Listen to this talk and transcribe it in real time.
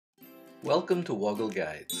Welcome to Woggle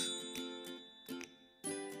Guides.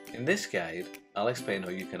 In this guide, I'll explain how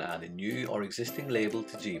you can add a new or existing label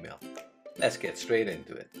to Gmail. Let's get straight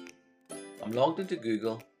into it. I'm logged into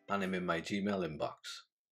Google and I'm in my Gmail inbox.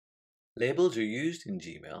 Labels are used in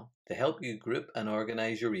Gmail to help you group and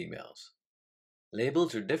organize your emails.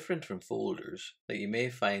 Labels are different from folders that you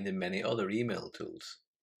may find in many other email tools,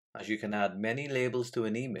 as you can add many labels to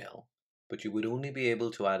an email, but you would only be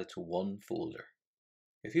able to add it to one folder.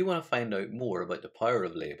 If you want to find out more about the power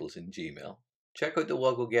of labels in Gmail, check out the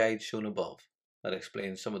Woggle Guides shown above that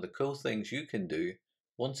explains some of the cool things you can do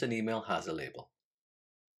once an email has a label.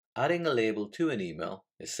 Adding a label to an email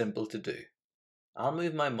is simple to do. I'll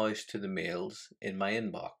move my mouse to the mails in my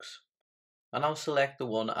inbox, and I'll select the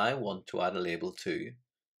one I want to add a label to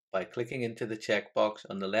by clicking into the checkbox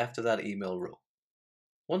on the left of that email row.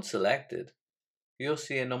 Once selected, you'll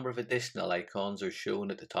see a number of additional icons are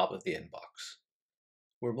shown at the top of the inbox.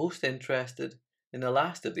 We're most interested in the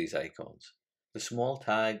last of these icons, the small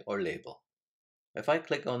tag or label. If I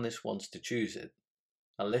click on this once to choose it,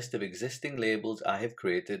 a list of existing labels I have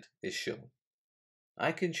created is shown.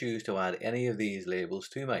 I can choose to add any of these labels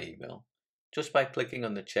to my email just by clicking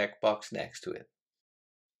on the checkbox next to it.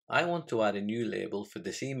 I want to add a new label for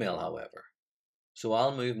this email, however, so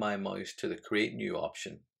I'll move my mouse to the Create New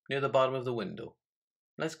option near the bottom of the window.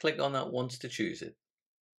 Let's click on that once to choose it.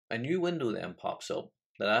 A new window then pops up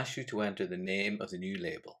that asks you to enter the name of the new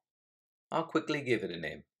label. I'll quickly give it a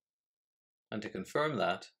name, and to confirm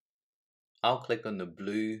that, I'll click on the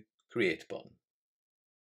blue Create button.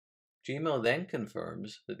 Gmail then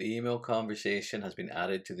confirms that the email conversation has been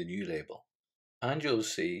added to the new label, and you'll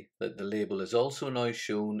see that the label is also now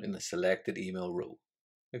shown in the selected email row.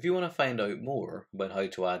 If you want to find out more about how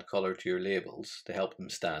to add colour to your labels to help them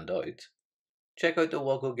stand out, check out the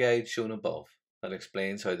Woggle Guide shown above that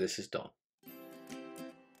explains how this is done.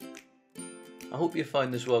 I hope you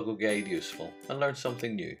found this Woggle Guide useful and learned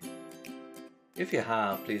something new. If you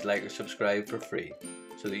have, please like or subscribe for free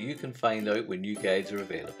so that you can find out when new guides are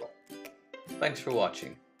available. Thanks for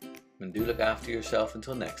watching, and do look after yourself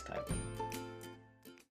until next time.